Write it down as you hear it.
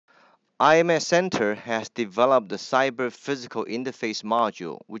IMS Center has developed the Cyber Physical Interface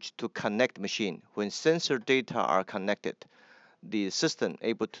module, which to connect machine. When sensor data are connected, the system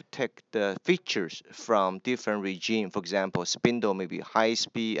able to take the features from different regime. For example, spindle may be high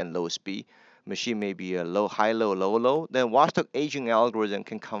speed and low speed. Machine may be a low, high, low, low, low. Then watchdog aging algorithm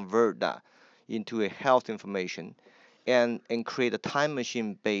can convert that into a health information and create a time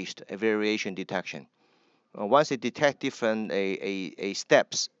machine based variation detection. Once it detect different a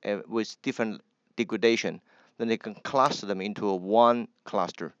steps with different degradation, then they can cluster them into a one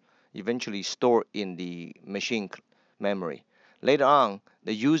cluster, eventually stored in the machine memory. Later on,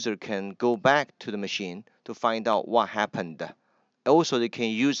 the user can go back to the machine to find out what happened. Also, they can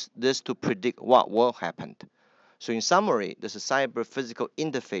use this to predict what will happen. So in summary, this cyber physical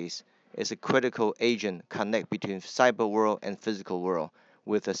interface is a critical agent connect between cyber world and physical world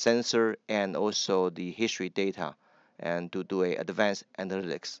with a sensor and also the history data and to do a advanced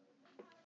analytics.